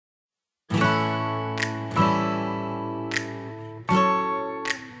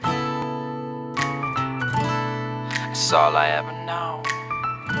It's all I ever know.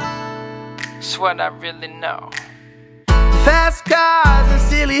 It's what I really know. Fast cars and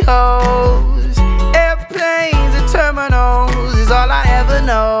silly hoes, airplanes and terminals is all I ever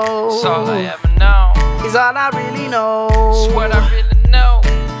know. It's all I ever know. It's all I really know. It's what I really know.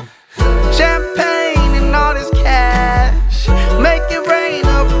 Champagne and all this cash, make it rain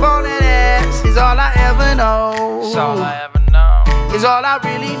up on that ass is all I ever know. It's all I ever know. It's all I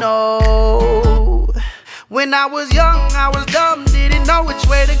really know. When I was young, I was dumb, didn't know which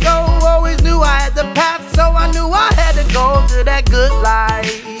way to go. Always knew I had the path, so I knew I had to go to that good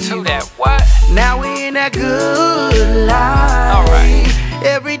life. To that what? Now we in that good life. Alright.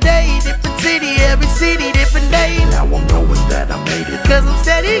 Every day, different city, every city, different day. Now I'm knowing that I made it, cause I'm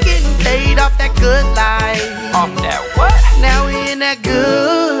steady getting paid off that good life. Off that what? Now we in that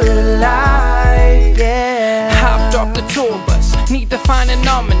good life, yeah. Hopped off the tour bus, need to find an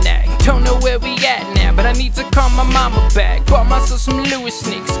almanac. Don't know where we at now, but I need to call my mama back. Bought myself some Louis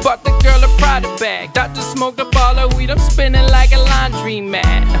sneaks, bought the girl a Prada bag. Doctor smoked up all the weed, I'm spinning like a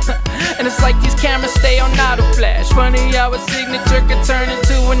laundromat. And it's like these cameras stay on auto flash. Funny how a signature could turn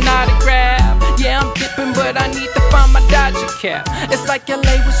into an autograph. Yeah, I'm dipping, but I need to find my Dodger cap. It's like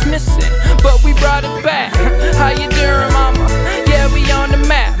LA was missing, but we brought it back. How you doing, mama? Yeah, we on the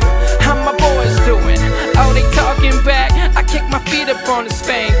map. How my boys doing? Oh, they talking back. I kick my feet up on this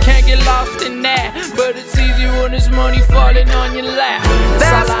fame, can't get lost in that. But it's easy when there's money falling on your lap.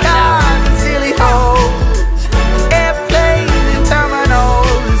 Fast cars and silly hoes, airplanes and terminals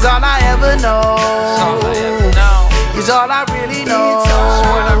is all I ever know. It's all I ever know. It's all I really know. It's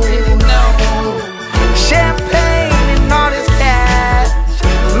what I really know. Champagne and all this cash,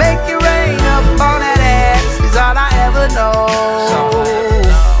 make it rain up on that ass is all I ever know.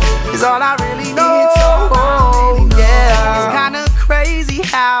 It's all I really know. Yeah. It's kinda crazy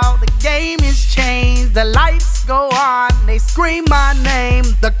how the game is changed. The lights go on, they scream my name.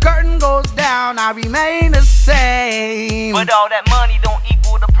 The curtain goes down, I remain the same. But all that money don't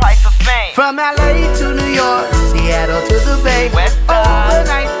equal the price of fame. From LA to New York, Seattle to the Bay, West Side.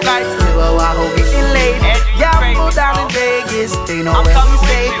 overnight flights to Oahu getting late. Andrew, you Yeah, crazy, go down bro. in Vegas, they know I'm where coming we with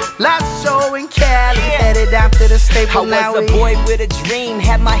stay. you. Last show in Cali, Yeah. headed down to the Staple. I Now was a we boy with a dream,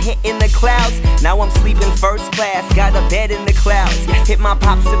 had my head in the clouds. Now I'm sleeping first class, got a bed in the clouds. Hit my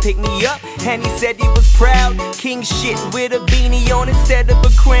pops to pick me up, and he said he was proud. King shit with a beanie on instead of a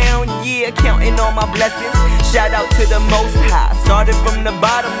crown. Yeah, counting all my blessings. Shout out to the most high. Started from the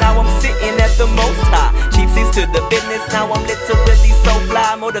bottom, now I'm sitting at the most high. Cheap seats to the business, now I'm literally so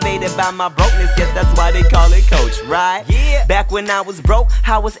fly. Motivated by my brokenness, guess that's why they call it coach, right? Yeah. Back when I was broke,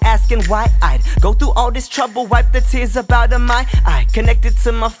 I was asking why I'd go through all this trouble, wipe the tears up out of my eye. Connected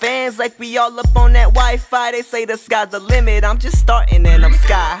to my fans like we all up on that Wi-Fi. They say the sky's the limit, I'm just starting and I'm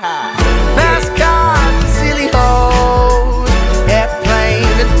sky high. fast cars and silly hoes,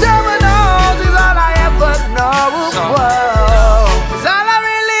 airplanes and terminals is all I ever know. Whoa. It's all I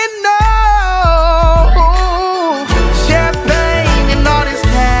really know. Champagne and all this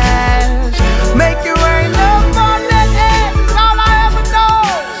cash, make it rain up on that ass is all I ever know.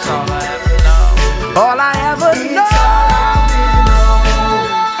 It's all I ever know. All I ever know.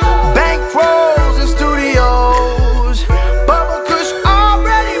 Bankrolls and studios, bubble kush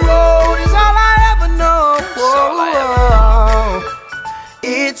already rolled is all I ever know. all I ever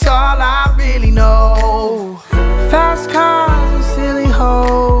It's all I really know. Fast cars and silly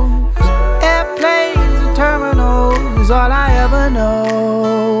hoes, airplanes and terminals is all I ever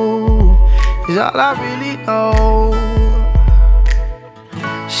know. Is all I really know.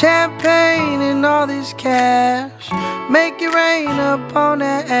 Champagne and all this cash, make it rain up on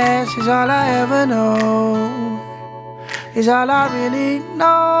that ass is all I ever know. Is all I really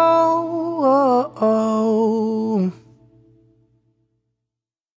know.